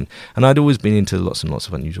percussion. And I'd always been into lots and lots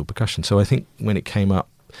of unusual percussion. So I think when it came up,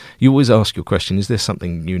 you always ask your question, is there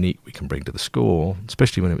something unique we can bring to the score,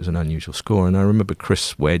 especially when it was an unusual score. And I remember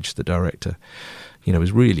Chris Wedge, the director,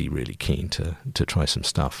 was really, really keen to try some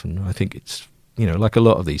stuff. And I think it's, like a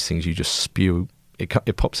lot of these things, you just spew,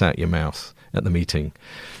 it pops out your mouth at the meeting.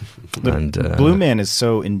 And Blue Man is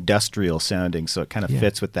so industrial sounding, so it kind of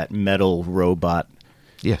fits with that metal robot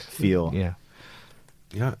feel. Yeah.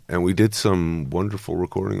 Yeah, and we did some wonderful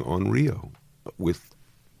recording on Rio with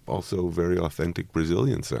also very authentic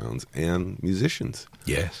Brazilian sounds and musicians.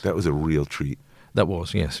 Yes. That was a real treat. That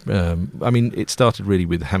was, yes. It started really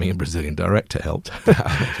with having a Brazilian director helped.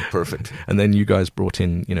 Perfect. And then you guys brought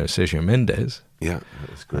in, Sergio Mendes. Yeah,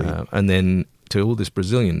 that was great. And then to all this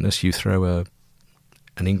Brazilianness, you throw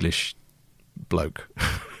an English bloke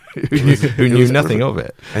who knew nothing of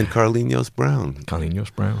it. And Carlinhos Brown.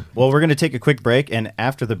 Well, we're going to take a quick break, and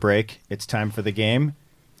after the break, it's time for the game.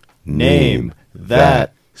 Name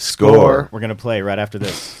That Score. We're going to play right after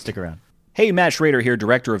this. Stick around. Hey, Matt Schrader here,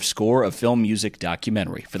 Director of Score of Film Music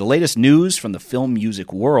Documentary. For the latest news from the film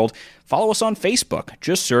music world, follow us on Facebook.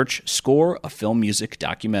 Just search Score of Film Music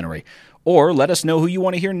Documentary. Or let us know who you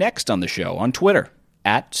want to hear next on the show on Twitter,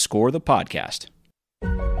 @ScoreThePodcast.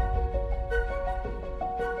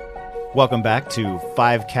 Welcome back to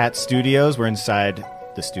Five Cat Studios. We're inside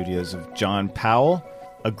the studios of John Powell.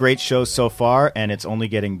 A great show so far, and it's only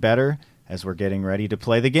getting better as we're getting ready to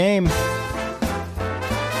play the game.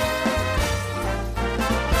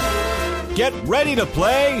 Get ready to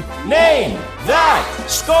play Name That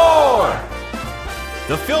Score!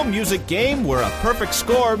 The film music game where a perfect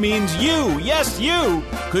score means you, yes you,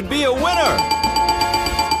 could be a winner.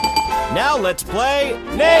 Now let's play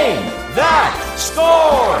Name That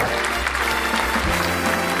Score!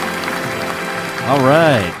 All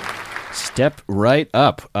right. Step right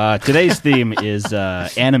up. Today's theme is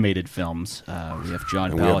animated films. We have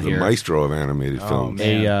John Powell here. We have the maestro of animated films.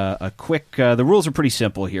 A quick, the rules are pretty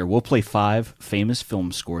simple here. We'll play 5 famous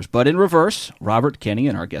film scores, but in reverse, Robert Kenny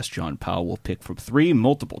and our guest John Powell will pick from 3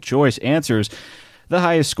 multiple choice answers. The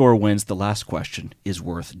highest score wins. The last question is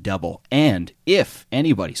worth double. And if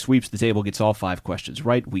anybody sweeps the table, gets all 5 questions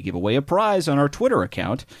right, we give away a prize on our Twitter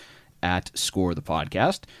account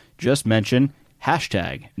 @ScoreThePodcast. Just mention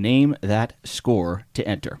 #NameThatScore to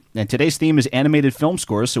enter. And today's theme is animated film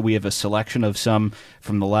scores, so we have a selection of some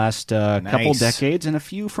from the last couple decades and a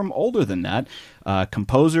few from older than that,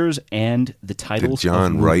 composers and the titles. Did John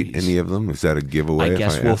of movies. write any of them? Is that a giveaway? I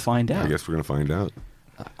guess we'll find out. I guess we're going to find out.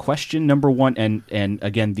 Question number 1, and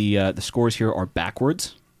again, the scores here are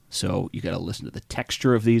backwards. So you got to listen to the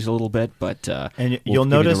texture of these a little bit, but and you'll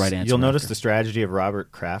notice the strategy of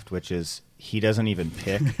Robert Kraft, which is he doesn't even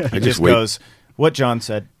pick. He just goes, what John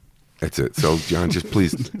said, That's it. So, John, just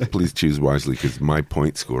please choose wisely because my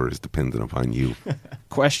point score is dependent upon you.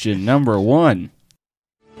 Question number 1.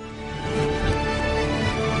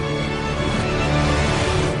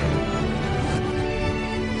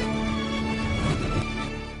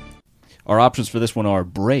 Our options for this one are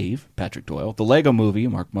Brave, Patrick Doyle, The Lego Movie,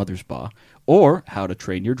 Mark Mothersbaugh, or How to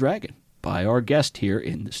Train Your Dragon by our guest here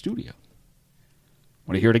in the studio.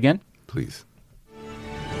 Want to hear it again? Please.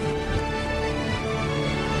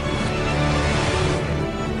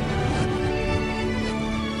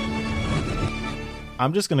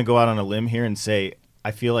 I'm just going to go out on a limb here and say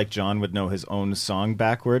I feel like John would know his own song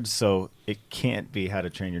backwards, so it can't be How to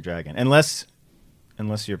Train Your Dragon, unless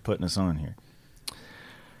you're putting us on here.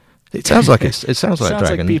 It sounds like it sounds like Sounds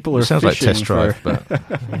Dragon. like people are it sounds like fishing Test Drive, for- but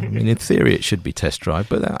I mean, in theory, it should be Test Drive.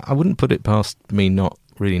 But I wouldn't put it past me not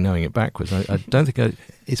really knowing it backwards. I don't think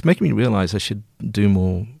it's making me realise I should do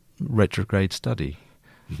more retrograde study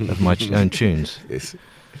of my own tunes. Yes.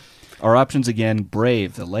 Our options again,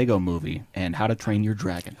 Brave, The Lego Movie, and How to Train Your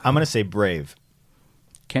Dragon. I'm going to say Brave.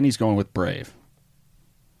 Kenny's going with Brave.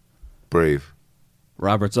 Brave.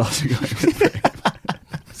 Robert's also going with Brave.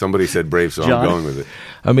 Somebody said Brave, so John? I'm going with it.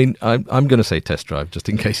 I mean, I'm going to say Test Drive just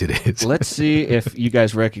in case it is. Let's see if you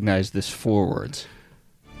guys recognize this forwards.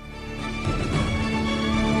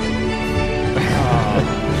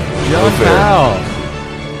 John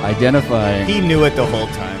Powell identifying. He knew it the whole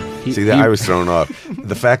time. See, that I was thrown off.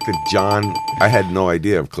 The fact that John, I had no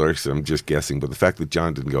idea of Clerks, I'm just guessing, but the fact that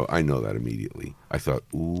John didn't go, I know that immediately. I thought,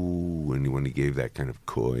 ooh, and when he gave that kind of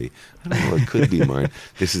coy, I don't know, it could be mine.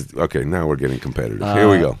 This is, okay, now we're getting competitive. Here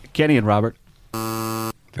we go. Kenny and Robert.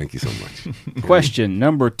 Thank you so much. Question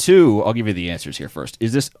number 2. I'll give you the answers here first.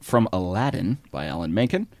 Is this from Aladdin by Alan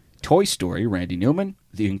Menken, Toy Story, Randy Newman,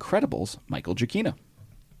 The Incredibles, Michael Giacchino?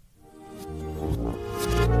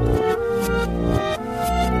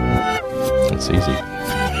 It's easy.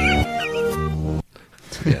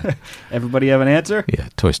 Yeah. Everybody have an answer? Yeah,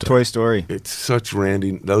 Toy Story. Toy Story. It's such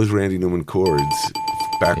those Randy Newman chords,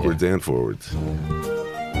 backwards and forwards.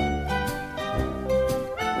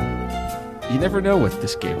 You never know with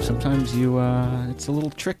this game. Sometimes it's a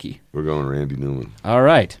little tricky. We're going Randy Newman. All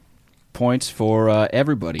right. Points for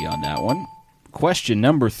everybody on that one. Question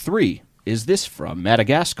number 3. Is this from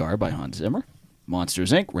Madagascar by Hans Zimmer,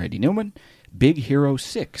 Monsters, Inc., Randy Newman, Big Hero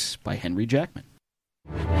 6 by Henry Jackman?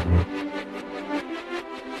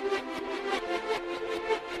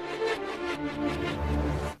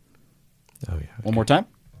 Oh, yeah. One more time.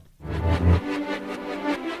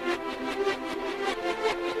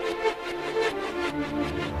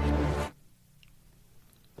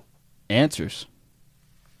 Answers.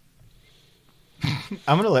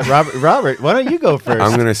 I'm going to let Robert, why don't you go first?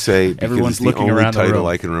 I'm going to say, because Everyone's it's the looking only around the title room.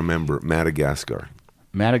 I can remember, Madagascar.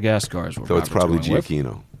 Madagascar is what So it's Robert's probably going with.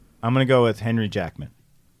 Giacchino. I'm going to go with Henry Jackman.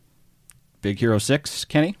 Big Hero 6,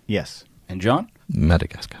 Kenny? Yes. And John?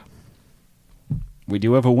 Madagascar. We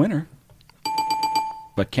do have a winner.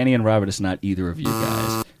 But Kenny and Robert is not either of you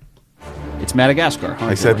guys. It's Madagascar.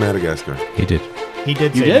 I said Madagascar. He did. He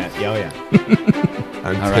did You say did? that. Yeah, oh, yeah.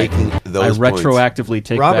 I'm All right. taking those I points. retroactively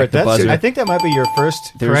take Robert, back the buzzer. I think that might be your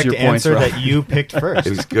first There's correct your points, answer Robert. that you picked first. It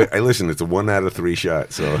was good. Listen, it's a 1 out of 3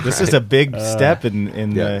 shot. So This is a big step in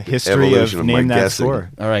yeah, the history of evolution of my Name That guessing. Score.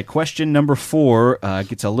 All right, question number 4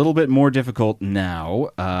 gets a little bit more difficult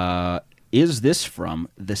now. Is this from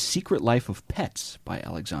The Secret Life of Pets by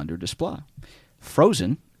Alexander Desplat,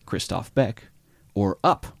 Frozen, Christoph Beck, or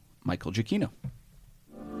Up, Michael Giacchino?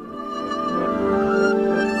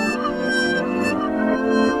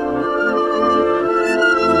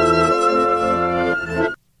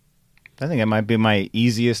 I think it might be my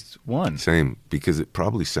easiest one. Same, because it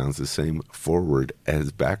probably sounds the same forward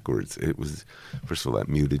as backwards. It was, first of all, that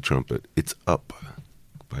muted trumpet. It's Up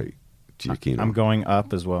by Giacchino. I'm going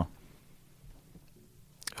Up as well.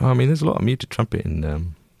 Oh, I mean, there's a lot of muted trumpet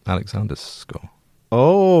in Alexander's score.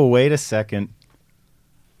 Oh, wait a second.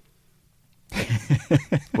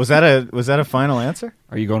 Was that a final answer?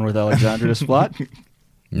 Are you going with Alexander Desplat?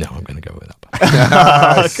 No, I'm going to go with Up.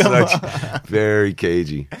 Such very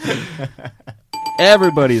cagey.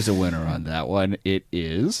 Everybody's a winner on that one. It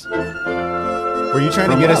is... Were you trying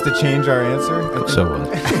to get us to change our answer? So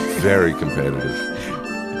Very competitive.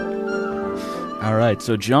 All right,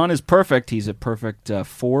 so John is perfect. He's a perfect 4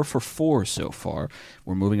 for 4 so far.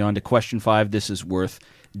 We're moving on to question 5. This is worth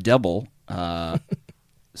double.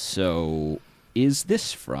 So is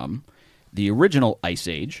this from the original Ice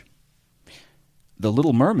Age, The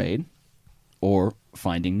Little Mermaid, or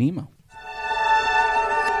Finding Nemo?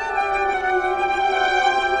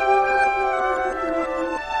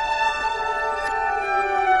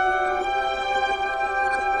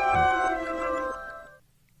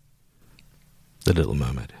 The Little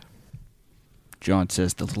Mermaid. John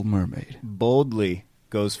says The Little Mermaid. Boldly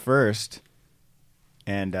goes first.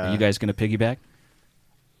 And Are you guys going to piggyback?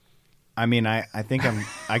 I mean, I think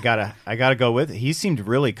I gotta go with it. He seemed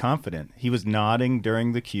really confident. He was nodding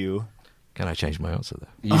during the cue. Can I change my answer, though?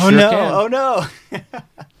 You sure can. Oh, no.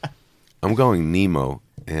 I'm going Nemo,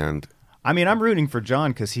 and I mean, I'm rooting for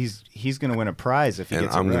John because he's going to win a prize if he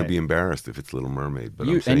gets it I'm right. going to be embarrassed if it's Little Mermaid. But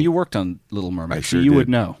You worked on Little Mermaid, I so sure you did. would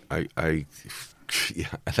know.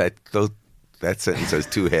 That sentence has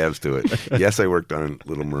two halves to it. Yes, I worked on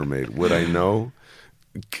Little Mermaid. Would I know?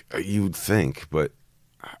 You'd think, but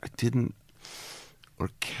I didn't.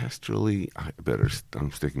 Orchestrally,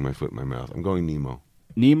 I'm sticking my foot in my mouth. I'm going Nemo.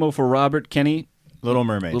 Nemo for Robert. Kenny? Little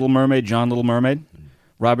Mermaid. Little Mermaid. John, Little Mermaid.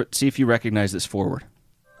 Robert, see if you recognize this forward.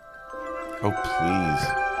 Oh, please.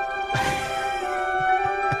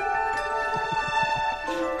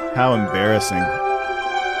 How embarrassing.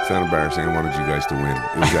 It's not embarrassing. I wanted you guys to win.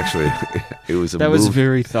 It was actually, it was a That move. was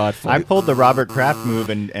very thoughtful. I pulled the Robert Kraft move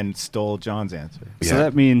and stole John's answer. So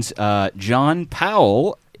that means John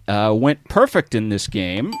Powell went perfect in this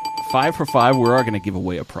game. 5 for 5. We are going to give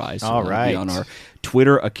away a prize. So All that'll right. be on our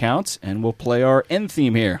Twitter accounts, and we'll play our end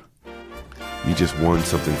theme here. You just won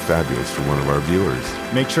something fabulous from one of our viewers.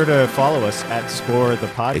 Make sure to follow us at Score the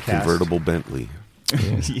Podcast. A convertible Bentley.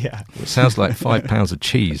 Yeah. It sounds like 5 pounds of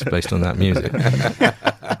cheese based on that music.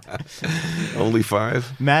 Only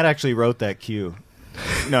 5? Matt actually wrote that cue.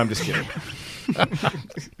 No, I'm just kidding.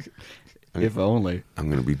 If only. I'm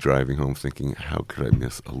going to be driving home thinking, how could I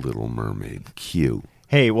miss a Little Mermaid cue?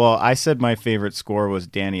 Hey, well, I said my favorite score was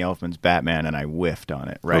Danny Elfman's Batman, and I whiffed on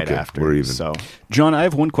it right Okay, after. we're even. So, John, I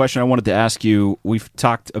have one question I wanted to ask you. We've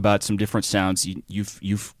talked about some different sounds.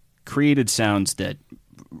 You've created sounds that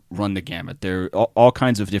run the gamut. They're all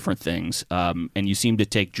kinds of different things, and you seem to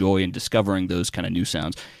take joy in discovering those kind of new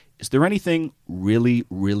sounds. Is there anything really,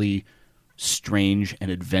 really strange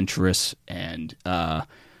and adventurous and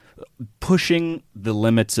pushing the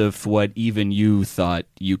limits of what even you thought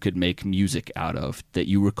you could make music out of that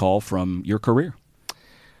you recall from your career?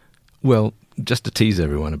 Well, just to tease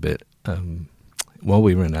everyone a bit, while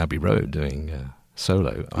we were in Abbey Road doing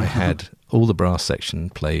solo, I had all the brass section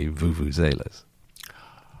play Vuvuzelas.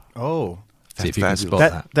 oh, See if you can spot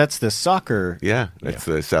that, that. that's the soccer. Yeah, that's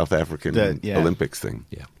the South African Olympics thing.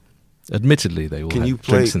 Yeah. Admittedly, they all Can had you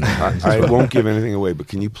play? drinks in their hands as I well. won't give anything away, but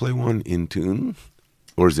can you play one in tune,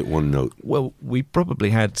 or is it one note? Well, we probably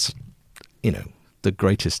had, the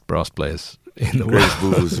greatest brass players in the Greatest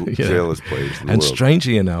world. Vuvuzelas players in the And world.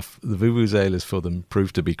 strangely enough, the Vuvuzelas for them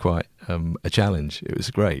proved to be quite a challenge. It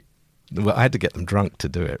was great. Well, I had to get them drunk to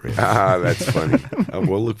do it, really. That's funny.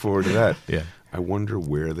 We'll look forward to that. Yeah. I wonder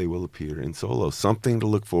where they will appear in solo. Something to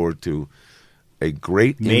look forward to. A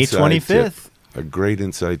great May inside 25th. tip. A great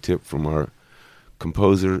inside tip from our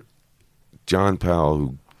composer, John Powell,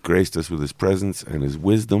 who graced us with his presence and his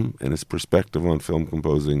wisdom and his perspective on film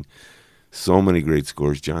composing. So many great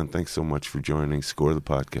scores. John, thanks so much for joining Score the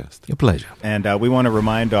Podcast. Your pleasure. And we want to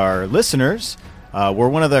remind our listeners, we're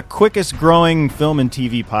one of the quickest growing film and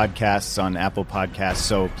TV podcasts on Apple Podcasts.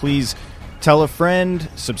 So please tell a friend,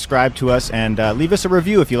 subscribe to us, and leave us a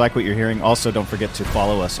review if you like what you're hearing. Also, don't forget to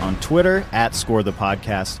follow us on Twitter at Score the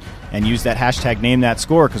Podcast and use that hashtag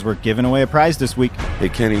 #NameThatScore because we're giving away a prize this week. Hey,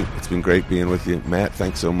 Kenny, it's been great being with you. Matt,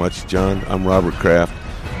 thanks so much. John, I'm Robert Kraft.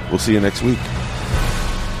 We'll see you next week.